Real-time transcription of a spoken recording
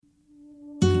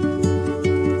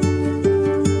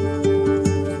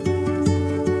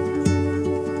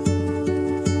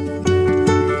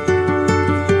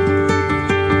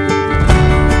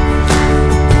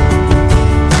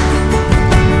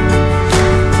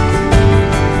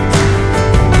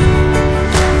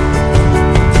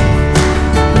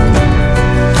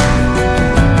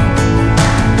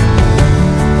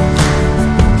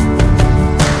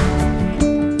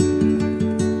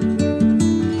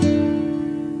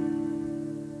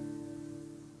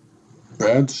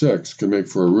Bad sex can make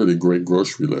for a really great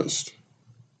grocery list.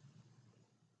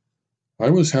 I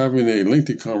was having a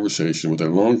lengthy conversation with a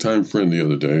longtime friend the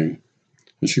other day,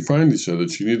 and she finally said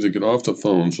that she needed to get off the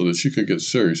phone so that she could get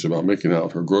serious about making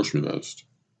out her grocery list.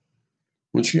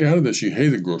 When she added that she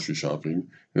hated grocery shopping,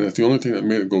 and that the only thing that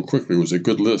made it go quickly was a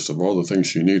good list of all the things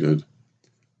she needed,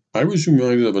 I was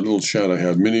reminded of a little chat I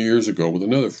had many years ago with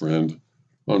another friend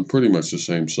on pretty much the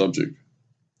same subject.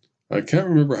 I can't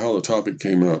remember how the topic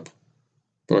came up,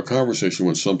 but our conversation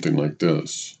went something like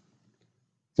this.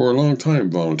 For a long time,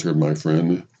 volunteered my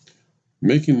friend,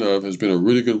 making love has been a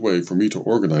really good way for me to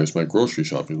organize my grocery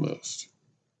shopping list.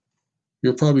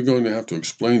 You're probably going to have to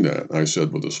explain that, I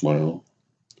said with a smile.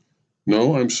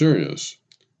 No, I'm serious.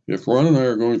 If Ron and I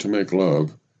are going to make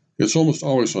love, it's almost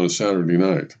always on a Saturday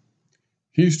night.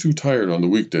 He's too tired on the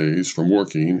weekdays from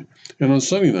working, and on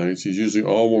Sunday nights he's usually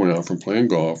all worn out from playing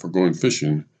golf or going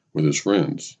fishing with his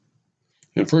friends.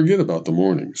 And forget about the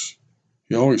mornings.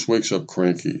 He always wakes up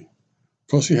cranky.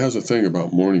 Plus he has a thing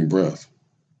about morning breath.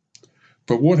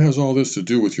 But what has all this to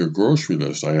do with your grocery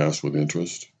list? I asked with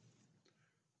interest.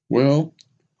 Well,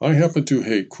 I happen to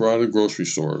hate crowded grocery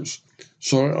stores,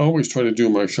 so I always try to do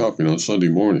my shopping on Sunday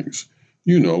mornings,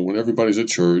 when everybody's at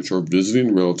church or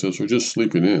visiting relatives or just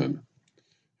sleeping in.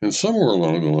 And somewhere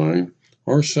along the line,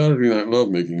 our Saturday night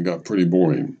lovemaking got pretty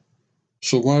boring.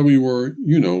 So while we were,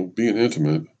 being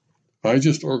intimate, I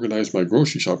just organized my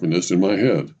grocery shopping list in my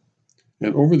head.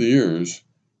 And over the years,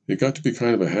 it got to be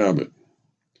kind of a habit.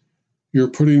 You're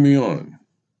putting me on.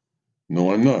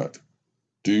 No, I'm not.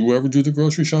 Do you ever do the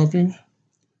grocery shopping?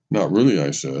 Not really, I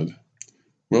said.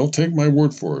 Well, take my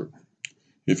word for it.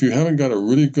 If you haven't got a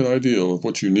really good idea of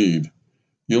what you need,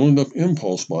 you'll end up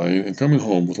impulse buying and coming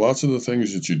home with lots of the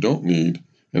things that you don't need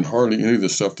and hardly any of the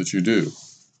stuff that you do.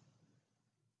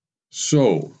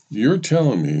 So, you're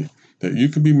telling me that you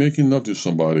could be making love to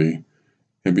somebody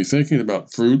and be thinking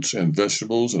about fruits and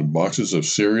vegetables and boxes of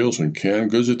cereals and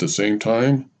canned goods at the same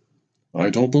time?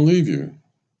 I don't believe you.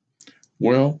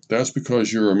 Well, that's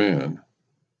because you're a man.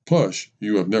 Plus,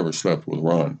 you have never slept with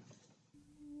Ron.